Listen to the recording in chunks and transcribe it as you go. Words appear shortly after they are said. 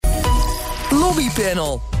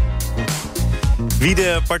Lobbypanel. Wie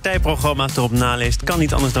de partijprogramma's erop naleest, kan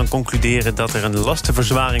niet anders dan concluderen dat er een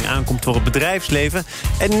lastenverzwaring aankomt voor het bedrijfsleven.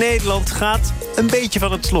 En Nederland gaat een beetje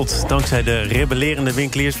van het slot. Dankzij de rebellerende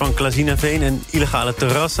winkeliers van Klazinaveen en illegale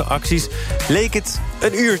terrassenacties leek het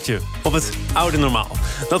een uurtje op het oude normaal.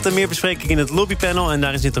 Dat en meer bespreek ik in het lobbypanel. En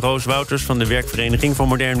daarin zit Roos Wouters van de Werkvereniging voor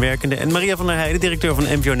Modern Werkenden en Maria van der Heijden, directeur van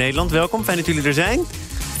NPO Nederland. Welkom, fijn dat jullie er zijn.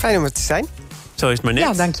 Fijn om er te zijn. Zo is het maar net.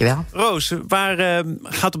 Ja, dankjewel. Roos, waar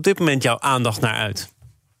gaat op dit moment jouw aandacht naar uit?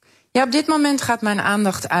 Ja, op dit moment gaat mijn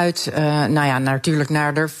aandacht uit, natuurlijk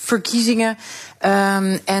naar de verkiezingen.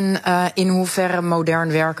 En in hoeverre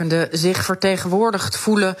modern werkenden zich vertegenwoordigd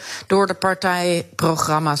voelen door de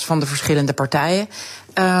partijprogramma's van de verschillende partijen.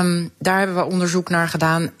 Daar hebben we onderzoek naar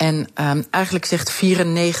gedaan. En eigenlijk zegt 94%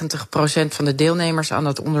 van de deelnemers aan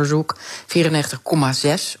dat onderzoek,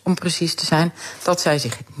 94,6 om precies te zijn, dat zij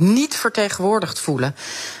zich niet vertegenwoordigd voelen.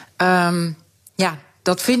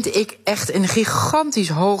 Dat vind ik echt een gigantisch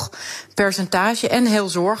hoog percentage en heel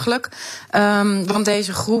zorgelijk. Want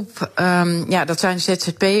deze groep, dat zijn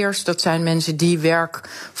ZZP'ers, dat zijn mensen die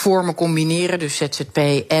werkvormen combineren, dus ZZP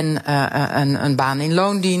en een baan in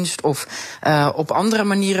loondienst of op andere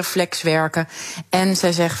manieren flexwerken. En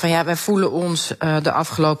zij zeggen van wij voelen ons de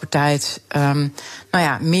afgelopen tijd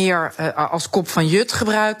meer als kop van jut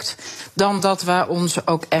gebruikt dan dat we ons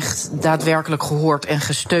ook echt daadwerkelijk gehoord en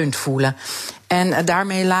gesteund voelen. En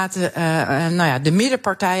daarmee laten de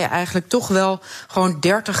middenpartijen eigenlijk toch wel gewoon 30%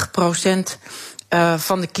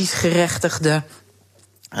 van de kiesgerechtigden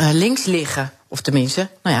links liggen. Of tenminste,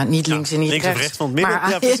 niet links en niet links rechts. Links of rechts van het midden, maar,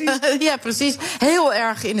 ja precies. Ja, precies. Heel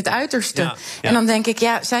erg in het uiterste. Ja. En dan denk ik,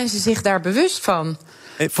 zijn ze zich daar bewust van?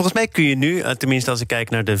 Volgens mij kun je nu, tenminste als ik kijk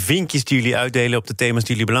naar de vinkjes die jullie uitdelen op de thema's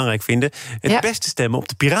die jullie belangrijk vinden, het beste stemmen op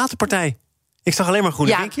de Piratenpartij. Ik zag alleen maar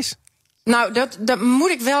groene vinkjes. Nou, daar moet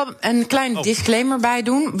ik wel een klein disclaimer bij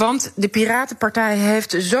doen. Want de Piratenpartij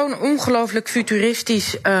heeft zo'n ongelooflijk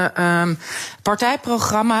futuristisch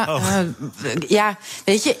partijprogramma.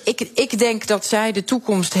 Weet je, ik denk dat zij de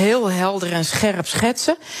toekomst heel helder en scherp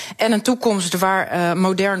schetsen. En een toekomst waar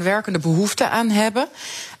modern werkende behoefte aan hebben.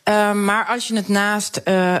 Maar als je het naast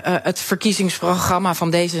het verkiezingsprogramma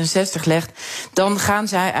van D66 legt, dan gaan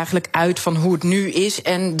zij eigenlijk uit van hoe het nu is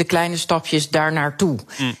en de kleine stapjes daar naartoe.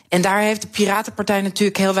 En daar heeft de Piratenpartij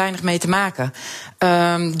natuurlijk heel weinig mee te maken.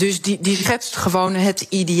 Dus die schetst gewoon het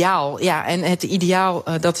ideaal. Ja, en het ideaal,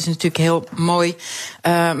 dat is natuurlijk heel mooi.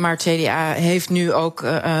 Maar het CDA heeft nu ook,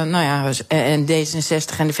 en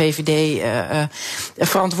D66 en de VVD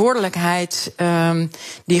verantwoordelijkheid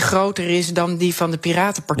die groter is dan die van de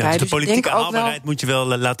Piratenpartij. Ja, dus de politieke haalbaarheid moet je wel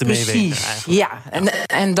laten meewegen. Precies, ja.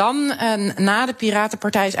 En dan, na de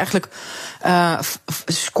Piratenpartij is eigenlijk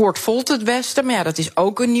scoort Volt het beste. Maar dat is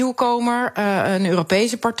ook een nieuwkomer, een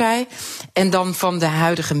Europese partij. En dan van de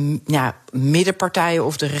huidige middenpartijen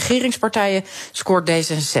of de regeringspartijen scoort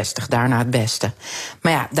D66 daarna het beste.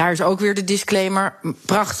 Maar daar is ook weer de disclaimer.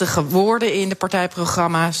 Prachtige woorden in de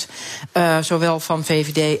partijprogramma's, zowel van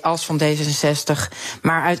VVD als van D66.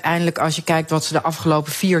 Maar uiteindelijk, als je kijkt wat ze de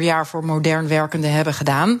afgelopen 4 jaar voor modern werkenden hebben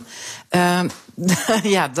gedaan,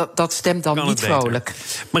 dat stemt dan niet vrolijk.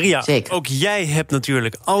 Maria, zeker. Ook jij hebt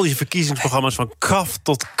natuurlijk al je verkiezingsprogramma's van kaft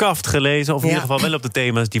tot kaft gelezen. Of in ieder geval wel op de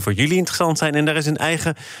thema's die voor jullie interessant zijn. En daar is een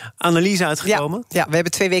eigen analyse uitgekomen. Ja, we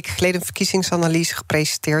hebben 2 weken geleden een verkiezingsanalyse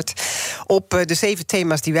gepresenteerd op de 7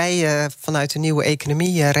 thema's die wij vanuit de nieuwe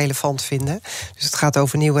economie relevant vinden. Dus het gaat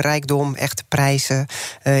over nieuwe rijkdom, echte prijzen,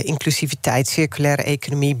 inclusiviteit, circulaire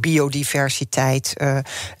economie, biodiversiteit,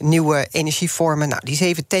 nieuwe energievormen. Nou, die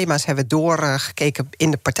 7 thema's hebben we doorgekeken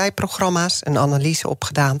in de partijprogramma's, een analyse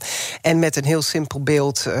opgedaan en met een heel simpel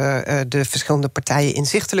beeld de verschillende partijen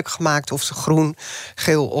inzichtelijk gemaakt of ze groen,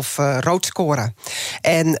 geel of rood scoren.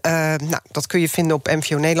 En dat kun je vinden op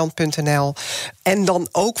nponederland.nl. En dan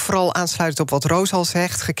ook vooral aansluitend op wat Roos al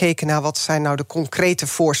zegt, gekeken naar wat zijn nou de concrete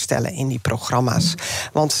voorstellen in die programma's.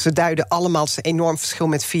 Want ze duiden allemaal, het is een enorm verschil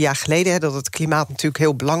met 4 jaar geleden, dat het klimaat natuurlijk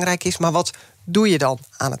heel belangrijk is, maar wat doe je dan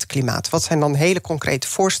aan het klimaat? Wat zijn dan hele concrete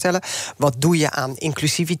voorstellen? Wat doe je aan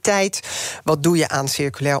inclusiviteit? Wat doe je aan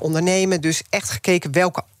circulair ondernemen? Dus echt gekeken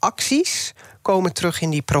welke acties komen terug in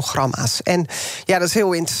die programma's. En dat is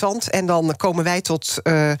heel interessant. En dan komen wij tot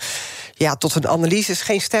een analyse. Is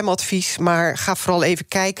geen stemadvies, maar ga vooral even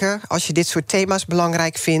kijken als je dit soort thema's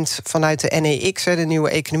belangrijk vindt vanuit de NEX, de nieuwe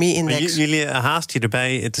economie-index. Jullie haast je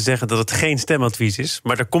erbij te zeggen dat het geen stemadvies is,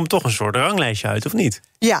 maar er komt toch een soort ranglijstje uit, of niet?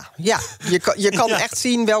 Ja. Je kan echt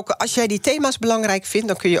zien welke. Als jij die thema's belangrijk vindt,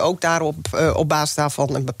 dan kun je ook daarop op basis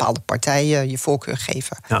daarvan een bepaalde partij je voorkeur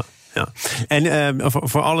geven. Ja. Ja. En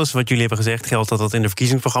voor alles wat jullie hebben gezegd geldt dat in de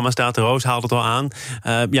verkiezingsprogramma staat. Roos haalt het al aan.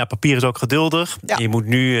 Papier is ook geduldig. Ja. Je moet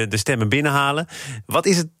nu de stemmen binnenhalen. Wat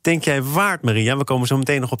is het, denk jij, waard, Maria? We komen zo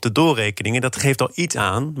meteen nog op de doorrekeningen. Dat geeft al iets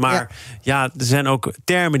aan. Maar er zijn ook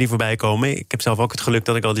termen die voorbij komen. Ik heb zelf ook het geluk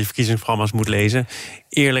dat ik al die verkiezingsprogramma's moet lezen.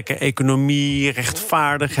 Eerlijke economie,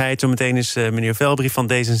 rechtvaardigheid. Zometeen is meneer Velbrief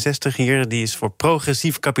van D66 hier. Die is voor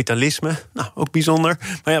progressief kapitalisme. Nou, ook bijzonder.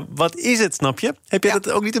 Maar ja, wat is het, snap je? Heb jij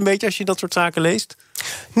dat ook niet een beetje als je dat soort zaken leest?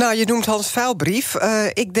 Nou, je noemt Hans Vuilbrief.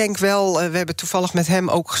 Ik denk wel, we hebben toevallig met hem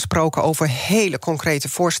ook gesproken over hele concrete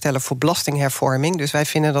voorstellen voor belastinghervorming. Dus wij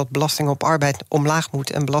vinden dat belasting op arbeid omlaag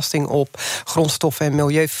moet en belasting op grondstoffen en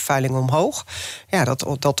milieuvervuiling omhoog. Ja,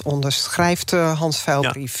 dat onderschrijft Hans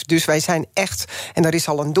Vuilbrief. Ja. Dus wij zijn echt, en daar is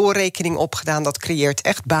al een doorrekening op gedaan, dat creëert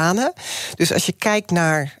echt banen. Dus als je kijkt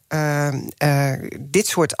naar dit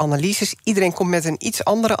soort analyses, iedereen komt met een iets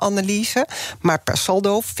andere analyse, maar per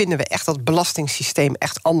saldo vinden we echt dat het belastingssysteem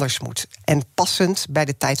echt anders moet. En passend bij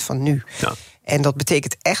de tijd van nu. Ja. En dat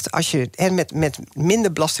betekent echt, als je met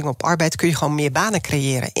minder belasting op arbeid kun je gewoon meer banen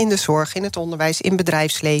creëren. In de zorg, in het onderwijs, in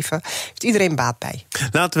bedrijfsleven. Heeft iedereen baat bij.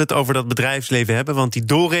 Laten we het over dat bedrijfsleven hebben. Want die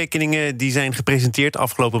doorrekeningen die zijn gepresenteerd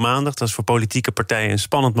afgelopen maandag. Dat is voor politieke partijen een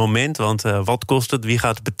spannend moment. Want wat kost het? Wie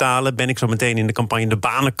gaat het betalen? Ben ik zo meteen in de campagne de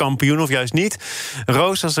banenkampioen of juist niet?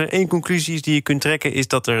 Roos, als er één conclusie is die je kunt trekken, is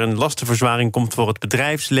dat er een lastenverzwaring komt voor het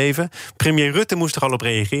bedrijfsleven. Premier Rutte moest er al op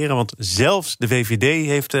reageren. Want zelfs de VVD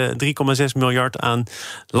heeft 3,6 miljard aan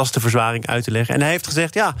lastenverzwaring uit te leggen. En hij heeft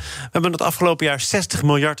gezegd, we hebben het afgelopen jaar 60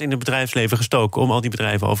 miljard in het bedrijfsleven gestoken om al die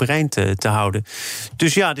bedrijven overeind te houden.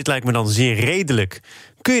 Dus dit lijkt me dan zeer redelijk.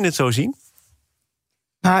 Kun je het zo zien?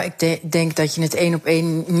 Nou, ik denk dat je het 1 op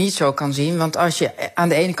 1 niet zo kan zien. Want als je aan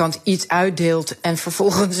de ene kant iets uitdeelt en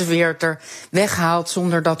vervolgens weer er weghaalt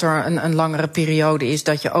zonder dat er een langere periode is,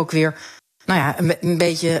 dat je ook weer een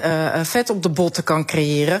beetje vet op de botten kan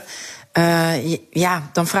creëren.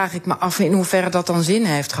 Dan vraag ik me af in hoeverre dat dan zin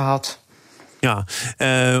heeft gehad. Ja,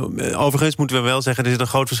 overigens moeten we wel zeggen, er zit een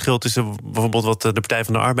groot verschil tussen bijvoorbeeld wat de Partij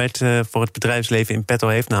van de Arbeid voor het bedrijfsleven in petto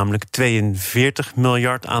heeft, namelijk 42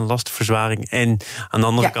 miljard aan lastenverzwaring. En aan de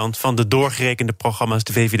andere kant van de doorgerekende programma's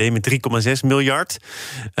de VVD met 3,6 miljard.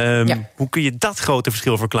 Hoe kun je dat grote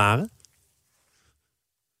verschil verklaren?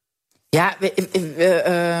 Ja,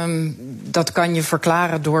 dat kan je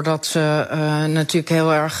verklaren doordat ze natuurlijk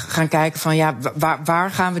heel erg gaan kijken van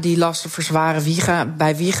waar gaan we die lasten verzwaren?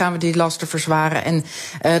 Bij wie gaan we die lasten verzwaren? En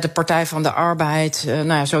de Partij van de Arbeid,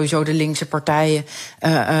 sowieso de linkse partijen,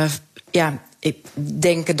 ik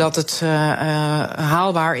denk dat het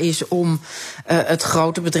haalbaar is om het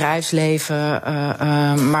grote bedrijfsleven,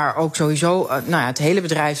 maar ook sowieso het hele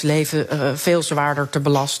bedrijfsleven veel zwaarder te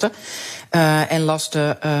belasten. En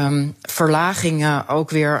lastenverlagingen ook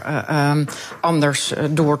weer anders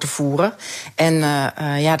door te voeren. En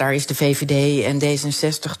daar is de VVD en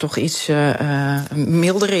D66 toch iets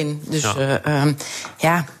milder in. Dus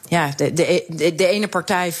de ene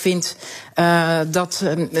partij vindt dat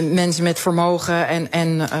mensen met vermogen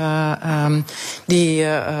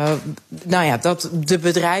dat de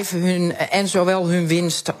bedrijven en zowel hun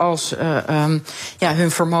winst als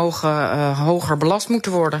hun vermogen hoger belast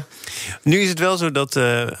moeten worden. Nu is het wel zo dat,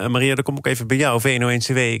 Maria, dan kom ik even bij jou,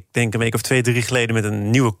 VNO-NCW, ik denk een week of 2-3 geleden met een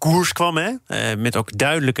nieuwe koers kwam. Met ook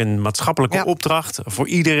duidelijk een maatschappelijke opdracht voor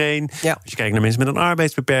iedereen. Ja. Als je kijkt naar mensen met een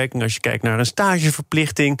arbeidsbeperking, als je kijkt naar een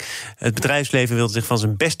stageverplichting. Het bedrijfsleven wil zich van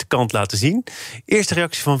zijn beste kant laten zien. Eerste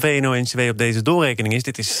reactie van VNO-NCW op deze doorrekening is,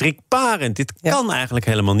 dit is schrikbarend. Dit kan eigenlijk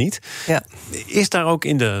helemaal niet. Ja. Is daar ook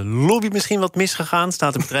in de lobby misschien wat misgegaan?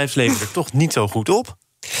 Staat het bedrijfsleven er toch niet zo goed op?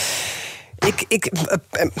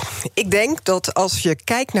 Ik denk dat als je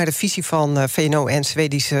kijkt naar de visie van VNO-NCW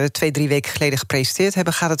die ze 2-3 weken geleden gepresenteerd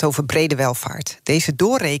hebben, gaat het over brede welvaart. Deze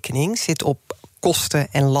doorrekening zit op kosten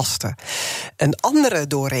en lasten. Een andere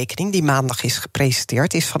doorrekening die maandag is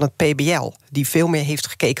gepresenteerd is van het PBL, die veel meer heeft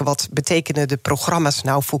gekeken wat betekenen de programma's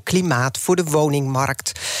nou voor klimaat, voor de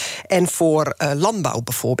woningmarkt en voor landbouw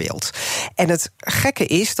bijvoorbeeld. En het gekke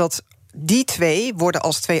is dat die twee worden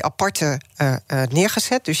als twee aparte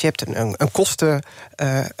neergezet. Dus je hebt een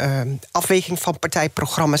kostenafweging van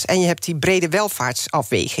partijprogramma's en je hebt die brede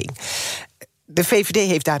welvaartsafweging. De VVD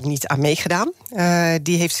heeft daar niet aan meegedaan.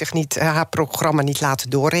 Die heeft zich haar programma niet laten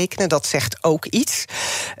doorrekenen. Dat zegt ook iets.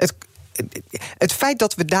 het feit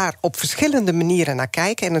dat we daar op verschillende manieren naar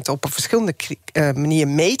kijken en het op een verschillende manier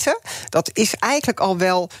meten, dat is eigenlijk al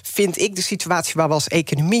wel, vind ik, de situatie waar we als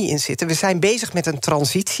economie in zitten. We zijn bezig met een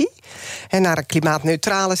transitie naar een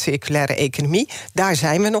klimaatneutrale, circulaire economie. Daar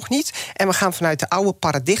zijn we nog niet. En we gaan vanuit de oude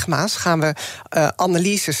paradigma's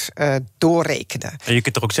analyses doorrekenen. En je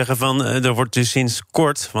kunt toch ook zeggen van, er wordt dus sinds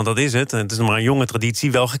kort, want dat is het is nog maar een jonge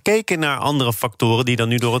traditie, wel gekeken naar andere factoren die dan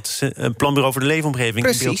nu door het Planbureau voor de Leefomgeving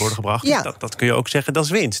in beeld worden gebracht. Ja. Dus dat kun je ook zeggen, dat is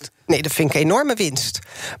winst. Nee, dat vind ik een enorme winst.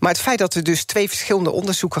 Maar het feit dat er dus 2 verschillende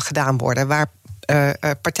onderzoeken gedaan worden, waar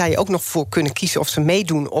partijen ook nog voor kunnen kiezen of ze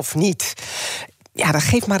meedoen of niet, ja, dat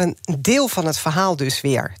geeft maar een deel van het verhaal dus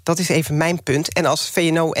weer. Dat is even mijn punt. En als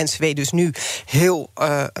VNO-NCW dus nu heel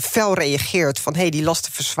fel reageert van, die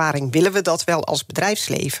lastenverzwaring, willen we dat wel als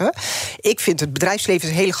bedrijfsleven? Ik vind het bedrijfsleven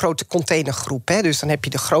een hele grote containergroep. Dus dan heb je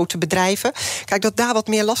de grote bedrijven. Kijk, dat daar wat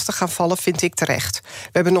meer lasten gaan vallen, vind ik terecht. We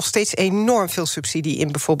hebben nog steeds enorm veel subsidie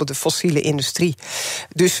in bijvoorbeeld de fossiele industrie.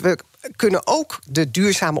 Dus we kunnen ook de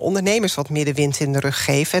duurzame ondernemers wat meer de wind in de rug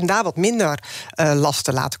geven en daar wat minder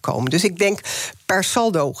lasten laten komen. Dus ik denk, per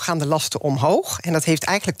saldo gaan de lasten omhoog. En dat heeft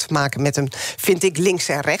eigenlijk te maken met vind ik, links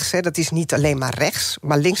en rechts. Dat is niet alleen maar rechts.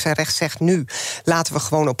 Maar links en rechts zegt nu, laten we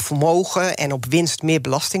gewoon op vermogen en op winst meer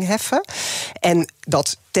belasting heffen. En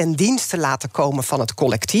dat ten dienste laten komen van het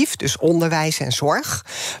collectief, dus onderwijs en zorg.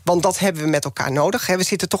 Want dat hebben we met elkaar nodig. We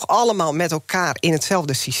zitten toch allemaal met elkaar in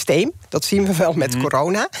hetzelfde systeem. Dat zien we wel met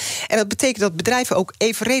corona. En dat betekent dat bedrijven ook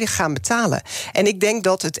evenredig gaan betalen. En ik denk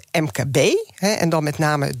dat het MKB, en dan met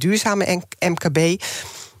name het duurzame MKB,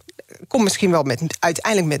 komt misschien wel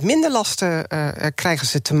uiteindelijk met minder lasten krijgen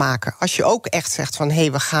ze te maken. Als je ook echt zegt van,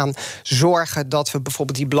 we gaan zorgen dat we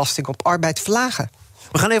bijvoorbeeld die belasting op arbeid verlagen.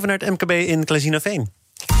 We gaan even naar het MKB in Klazinaveen.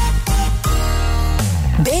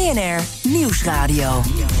 BNR Nieuwsradio.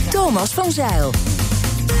 Thomas van Zijl.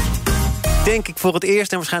 Denk ik voor het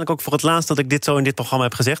eerst en waarschijnlijk ook voor het laatst dat ik dit zo in dit programma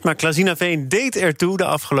heb gezegd. Maar Klazinaveen deed ertoe de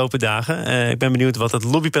afgelopen dagen. Ik ben benieuwd wat het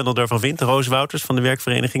lobbypanel daarvan vindt. Roos Wouters van de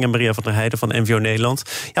Werkvereniging en Maria van der Heijden van NVO Nederland.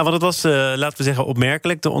 Ja, want het was, laten we zeggen,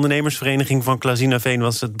 opmerkelijk. De ondernemersvereniging van Klazinaveen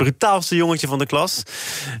was het brutaalste jongetje van de klas.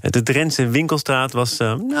 De Drentse winkelstraat was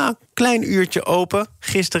een klein uurtje open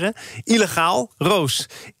gisteren. Illegaal. Roos,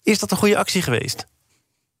 is dat een goede actie geweest?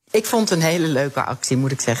 Ik vond het een hele leuke actie,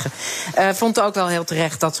 moet ik zeggen. Vond ook wel heel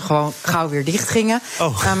terecht dat ze gewoon gauw weer dicht gingen.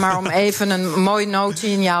 Maar om even een mooi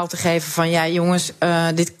noodsignaal te geven van, ja jongens,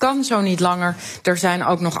 dit kan zo niet langer. Er zijn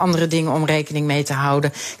ook nog andere dingen om rekening mee te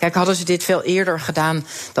houden. Kijk, hadden ze dit veel eerder gedaan,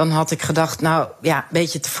 dan had ik gedacht, een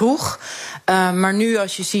beetje te vroeg. Maar nu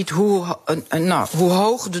als je ziet hoe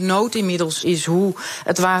hoog de nood inmiddels is, hoe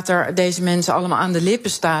het water deze mensen allemaal aan de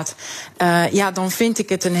lippen staat, dan vind ik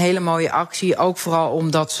het een hele mooie actie. Ook vooral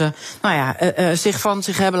omdat ze zich van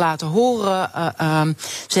zich hebben laten horen.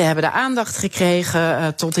 Ze hebben de aandacht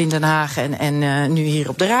gekregen tot in Den Haag en nu hier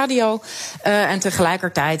op de radio. En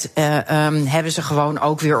tegelijkertijd hebben ze gewoon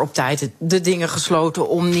ook weer op tijd de dingen gesloten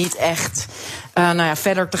om niet echt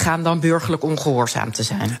verder te gaan dan burgerlijk ongehoorzaam te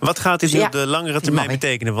zijn. Wat gaat dit nu op de langere termijn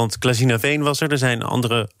betekenen? Want Klazinaveen was er zijn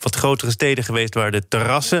andere wat grotere steden geweest waar de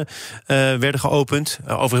terrassen werden geopend.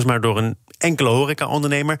 Overigens maar door een enkele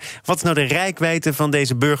horeca-ondernemer. Wat is nou de reikwijdte van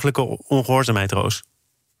deze burgerlijke ongehoorzaamheid, Roos?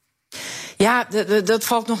 Ja, dat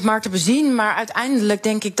valt nog maar te bezien. Maar uiteindelijk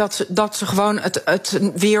denk ik dat ze gewoon het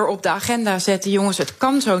weer op de agenda zetten. Jongens, het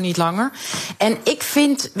kan zo niet langer. En ik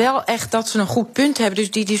vind wel echt dat ze een goed punt hebben.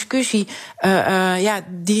 Dus die discussie,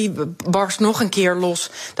 die barst nog een keer los.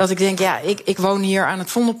 Dat ik denk, ik woon hier aan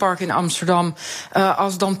het Vondelpark in Amsterdam.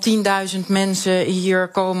 Als dan 10.000 mensen hier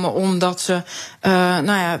komen omdat ze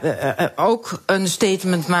ook een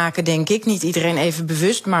statement maken, denk ik. Niet iedereen even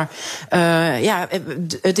bewust, maar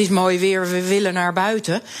het is mooi weer, we willen naar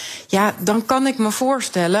buiten. Ja, dan kan ik me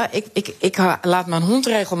voorstellen, ik laat mijn hond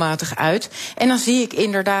regelmatig uit. En dan zie ik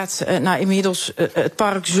inderdaad inmiddels het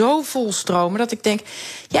park zo vol stromen dat ik denk,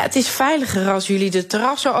 het is veiliger als jullie de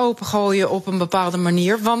terrassen opengooien op een bepaalde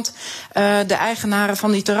manier. Want de eigenaren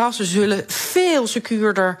van die terrassen zullen veel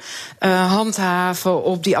secuurder handhaven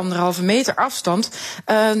op die 1,5 meter afstand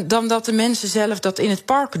dan dat de mensen zelf dat in het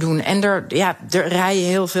park doen. En er rijden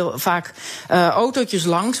heel veel vaak autootjes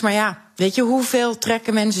langs, maar weet je, hoeveel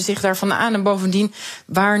trekken mensen zich daarvan aan? En bovendien,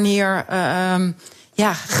 wanneer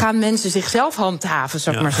gaan mensen zichzelf handhaven,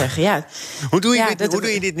 zou ik maar zeggen. Ja. Hoe doe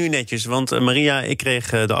je dit nu netjes? Want Maria, ik kreeg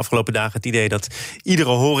de afgelopen dagen het idee dat iedere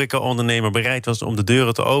horecaondernemer bereid was om de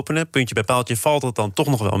deuren te openen. Puntje bij paaltje valt het dan toch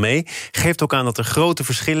nog wel mee. Geeft ook aan dat er grote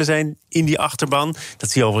verschillen zijn in die achterban. Dat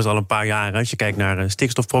zie je overigens al een paar jaren. Als je kijkt naar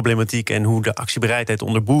stikstofproblematiek en hoe de actiebereidheid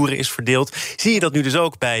onder boeren is verdeeld, zie je dat nu dus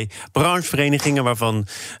ook bij brancheverenigingen waarvan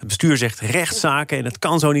het bestuur zegt rechtszaken en het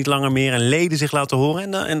kan zo niet langer meer en leden zich laten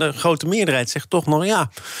horen. En de grote meerderheid zegt toch nog, ja,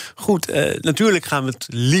 goed, natuurlijk gaan we het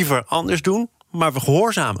liever anders doen, maar we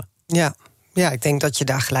gehoorzamen. Ja, ik denk dat je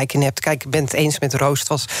daar gelijk in hebt. Kijk, ik ben het eens met Roos. Het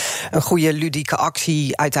was een goede ludieke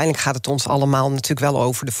actie. Uiteindelijk gaat het ons allemaal natuurlijk wel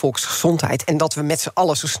over de volksgezondheid. En dat we met z'n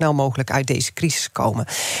allen zo snel mogelijk uit deze crisis komen.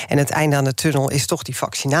 En het einde aan de tunnel is toch die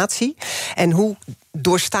vaccinatie. En hoe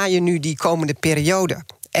doorsta je nu die komende periode?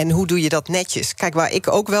 En hoe doe je dat netjes? Kijk, waar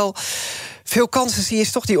ik ook wel veel kansen zie,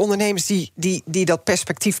 is toch die ondernemers die dat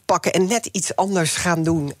perspectief pakken en net iets anders gaan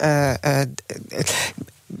doen.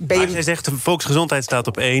 Jij zegt de volksgezondheid staat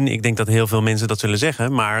op 1. Ik denk dat heel veel mensen dat zullen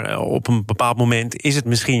zeggen. Maar op een bepaald moment is het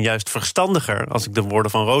misschien juist verstandiger, als ik de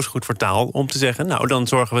woorden van Roos goed vertaal, om te zeggen, nou, dan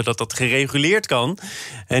zorgen we dat dat gereguleerd kan.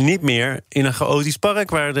 En niet meer in een chaotisch park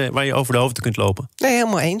waar je over de hoofden kunt lopen. Nee,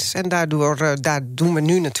 helemaal eens. En daar doen we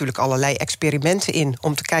nu natuurlijk allerlei experimenten in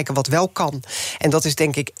om te kijken wat wel kan. En dat is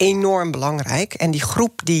denk ik enorm belangrijk. En die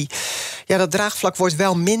groep, dat draagvlak wordt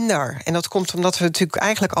wel minder. En dat komt omdat we natuurlijk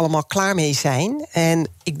eigenlijk allemaal klaar mee zijn. En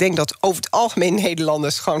ik denk dat over het algemeen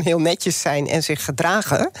Nederlanders gewoon heel netjes zijn en zich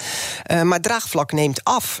gedragen. Maar draagvlak neemt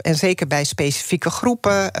af. En zeker bij specifieke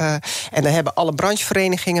groepen. En daar hebben alle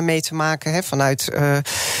brancheverenigingen mee te maken. Vanuit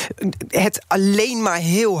het alleen maar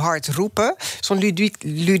heel hard roepen. Zo'n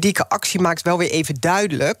ludieke actie maakt wel weer even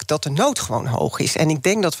duidelijk dat de nood gewoon hoog is. En ik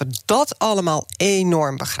denk dat we dat allemaal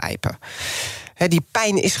enorm begrijpen. Die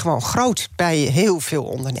pijn is gewoon groot bij heel veel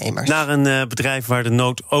ondernemers. Naar een bedrijf waar de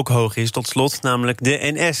nood ook hoog is, tot slot, namelijk de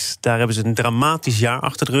NS. Daar hebben ze een dramatisch jaar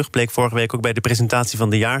achter de rug. Bleek vorige week ook bij de presentatie van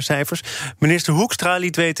de jaarcijfers. Minister Hoekstra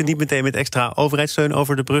liet weten niet meteen met extra overheidssteun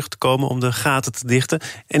over de brug te komen om de gaten te dichten.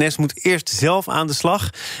 NS moet eerst zelf aan de slag.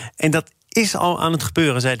 En dat is al aan het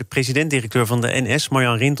gebeuren, zei de president-directeur van de NS,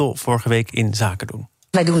 Marjan Rintel, vorige week in Zaken Doen.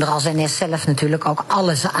 Wij doen er als NS zelf natuurlijk ook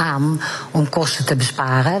alles aan om kosten te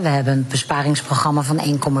besparen. We hebben een besparingsprogramma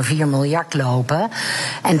van 1,4 miljard lopen.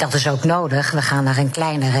 En dat is ook nodig. We gaan naar een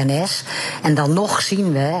kleiner NS. En dan nog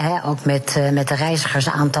zien we, ook met de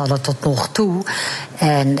reizigersaantallen tot nog toe,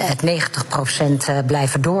 en het 90%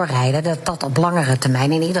 blijven doorrijden, dat op langere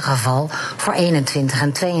termijn in ieder geval voor 21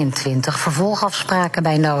 en 22 vervolgafspraken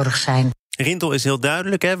bij nodig zijn. Rintel is heel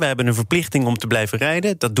duidelijk. We hebben een verplichting om te blijven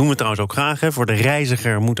rijden. Dat doen we trouwens ook graag. Voor de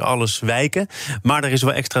reiziger moet alles wijken. Maar er is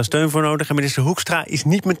wel extra steun voor nodig. En minister Hoekstra is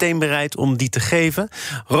niet meteen bereid om die te geven.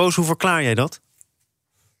 Roos, hoe verklaar jij dat?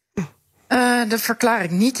 Dat verklaar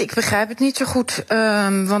ik niet. Ik begrijp het niet zo goed.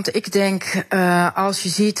 Want ik denk, als je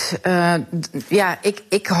ziet,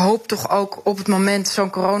 ik hoop toch ook op het moment, zo'n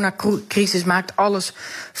coronacrisis maakt alles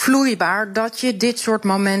vloeibaar, dat je dit soort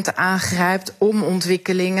momenten aangrijpt om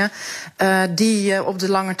ontwikkelingen die je op de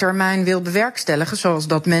lange termijn wil bewerkstelligen. Zoals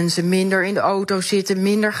dat mensen minder in de auto zitten,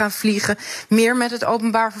 minder gaan vliegen, meer met het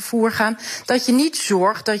openbaar vervoer gaan. Dat je niet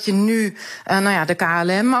zorgt dat je nu de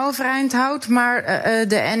KLM overeind houdt, maar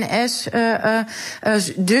de NS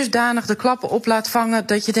dusdanig de klappen op laat vangen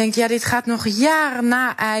dat je denkt, dit gaat nog jaren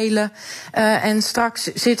naeilen en straks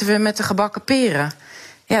zitten we met de gebakken peren.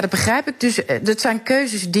 Ja, dat begrijp ik. Dus dat zijn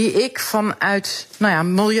keuzes die ik vanuit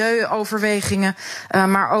milieuoverwegingen,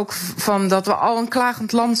 maar ook van dat we al een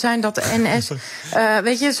klagend land zijn, dat de NS,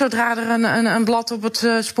 zodra er een blad op het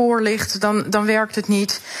spoor ligt, dan werkt het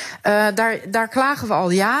niet. Daar klagen we al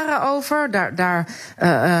jaren over.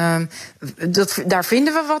 Daar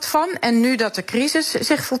vinden we wat van. En nu dat de crisis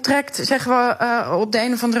zich voltrekt, zeggen we op de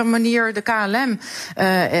een of andere manier, de KLM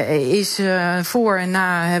is voor en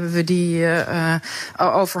na hebben we die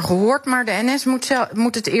over gehoord, maar de NS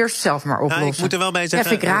moet het eerst zelf maar oplossen. Ik moet er wel bij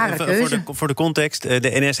zeggen, voor de context,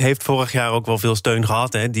 de NS heeft vorig jaar ook wel veel steun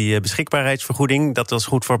gehad. Die beschikbaarheidsvergoeding, dat was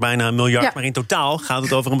goed voor bijna 1 miljard. Ja. Maar in totaal gaat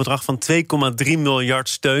het over een bedrag van 2,3 miljard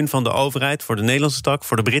steun van de overheid voor de Nederlandse tak,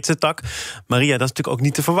 voor de Britse tak. Maria, dat is natuurlijk ook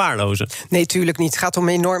niet te verwaarlozen. Nee, tuurlijk niet. Het gaat om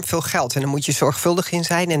enorm veel geld en daar moet je zorgvuldig in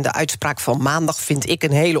zijn. En de uitspraak van maandag vind ik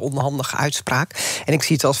een hele onhandige uitspraak. En ik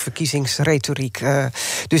zie het als verkiezingsretoriek.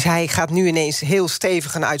 Dus hij gaat nu ineens heel stevig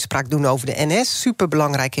stevig een uitspraak doen over de NS.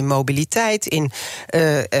 Superbelangrijk in mobiliteit.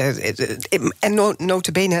 En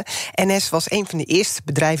nota bene, NS was een van de eerste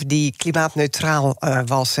bedrijven die klimaatneutraal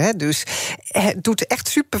was. Hè. Dus het doet echt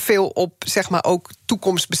superveel op, zeg maar, ook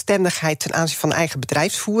toekomstbestendigheid ten aanzien van eigen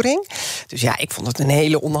bedrijfsvoering. Dus ja, ik vond het een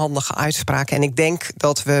hele onhandige uitspraak. En ik denk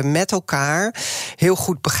dat we met elkaar heel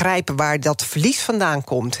goed begrijpen waar dat verlies vandaan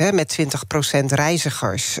komt, hè, met 20%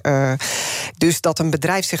 reizigers. Dus dat een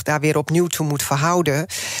bedrijf zich daar weer opnieuw toe moet verhouden.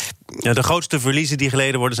 Ja, de grootste verliezen die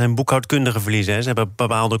geleden worden zijn boekhoudkundige verliezen. Ze hebben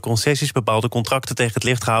bepaalde concessies, bepaalde contracten tegen het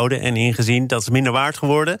licht gehouden en ingezien dat is minder waard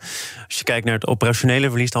geworden. Als je kijkt naar het operationele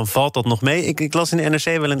verlies, dan valt dat nog mee. Ik las in de NRC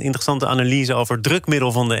wel een interessante analyse over het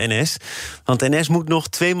drukmiddel van de NS. Want de NS moet nog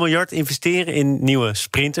 2 miljard investeren in nieuwe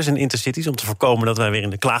sprinters en intercities om te voorkomen dat wij weer in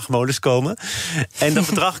de klaagmodus komen. En dat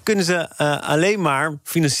bedrag kunnen ze alleen maar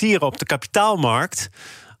financieren op de kapitaalmarkt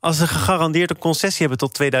als ze gegarandeerd een concessie hebben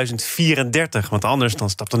tot 2034. Want anders dan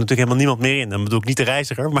stapt er natuurlijk helemaal niemand meer in. Dan bedoel ik niet de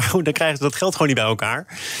reiziger, maar goed, dan krijgen ze dat geld gewoon niet bij elkaar.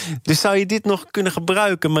 Dus zou je dit nog kunnen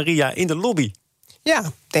gebruiken, Maria, in de lobby? Ja,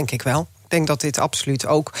 denk ik wel. Ik denk dat dit absoluut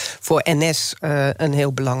ook voor NS een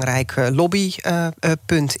heel belangrijk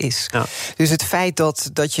lobbypunt is. Ja. Dus het feit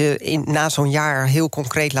dat je na zo'n jaar heel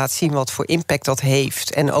concreet laat zien wat voor impact dat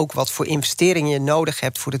heeft en ook wat voor investeringen je nodig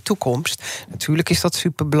hebt voor de toekomst, natuurlijk is dat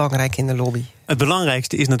superbelangrijk in de lobby. Het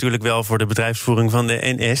belangrijkste is natuurlijk wel voor de bedrijfsvoering van de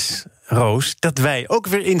NS, Roos, dat wij ook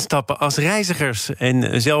weer instappen als reizigers.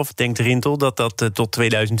 En zelf denkt Rintel dat tot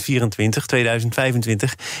 2024,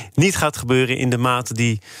 2025 niet gaat gebeuren in de mate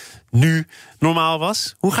die nu normaal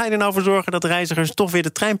was. Hoe ga je er nou voor zorgen dat reizigers toch weer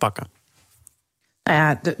de trein pakken? Nou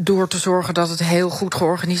ja, door te zorgen dat het heel goed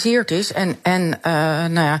georganiseerd is. En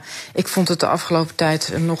ik vond het de afgelopen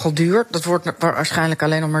tijd nogal duur. Dat wordt waarschijnlijk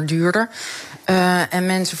alleen nog maar duurder. En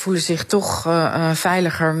mensen voelen zich toch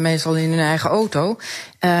veiliger, meestal in hun eigen auto.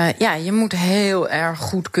 Je moet heel erg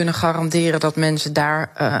goed kunnen garanderen dat mensen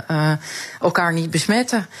daar elkaar niet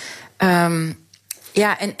besmetten.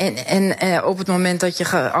 En op het moment dat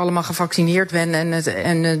je allemaal gevaccineerd bent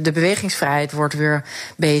en de bewegingsvrijheid wordt weer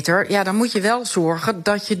beter, ja, dan moet je wel zorgen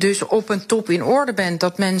dat je dus op een top in orde bent.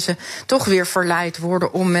 Dat mensen toch weer verleid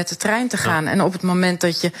worden om met de trein te gaan. Ja. En op het moment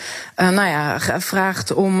dat je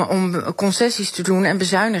vraagt om concessies te doen en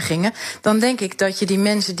bezuinigingen, dan denk ik dat je die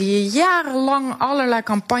mensen die je jarenlang allerlei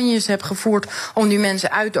campagnes hebt gevoerd om die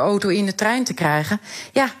mensen uit de auto in de trein te krijgen,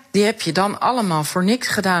 ja, die heb je dan allemaal voor niks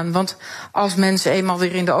gedaan. Want als mensen eenmaal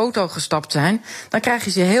weer in de auto gestapt zijn, dan krijg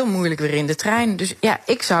je ze heel moeilijk weer in de trein. Dus ja,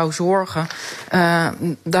 ik zou zorgen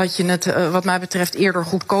dat je het wat mij betreft eerder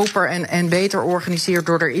goedkoper en beter organiseert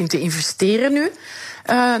door erin te investeren nu.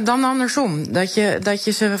 Dan andersom. Dat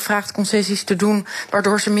je ze vraagt concessies te doen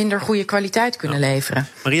waardoor ze minder goede kwaliteit kunnen leveren.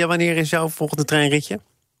 Maria, wanneer is jouw volgende treinritje?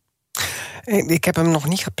 Ik heb hem nog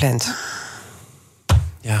niet gepland.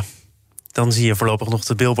 Ja. Dan zie je voorlopig nog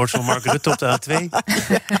de billboards van Mark Rutte op de A2.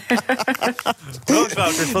 Roos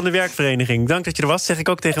Wouters van de Werkvereniging, dank dat je er was. Zeg ik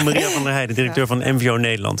ook tegen Maria van der Heijden, directeur van MVO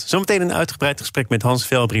Nederland. Zometeen een uitgebreid gesprek met Hans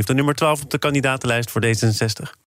Velbrief, de nummer 12 op de kandidatenlijst voor D66.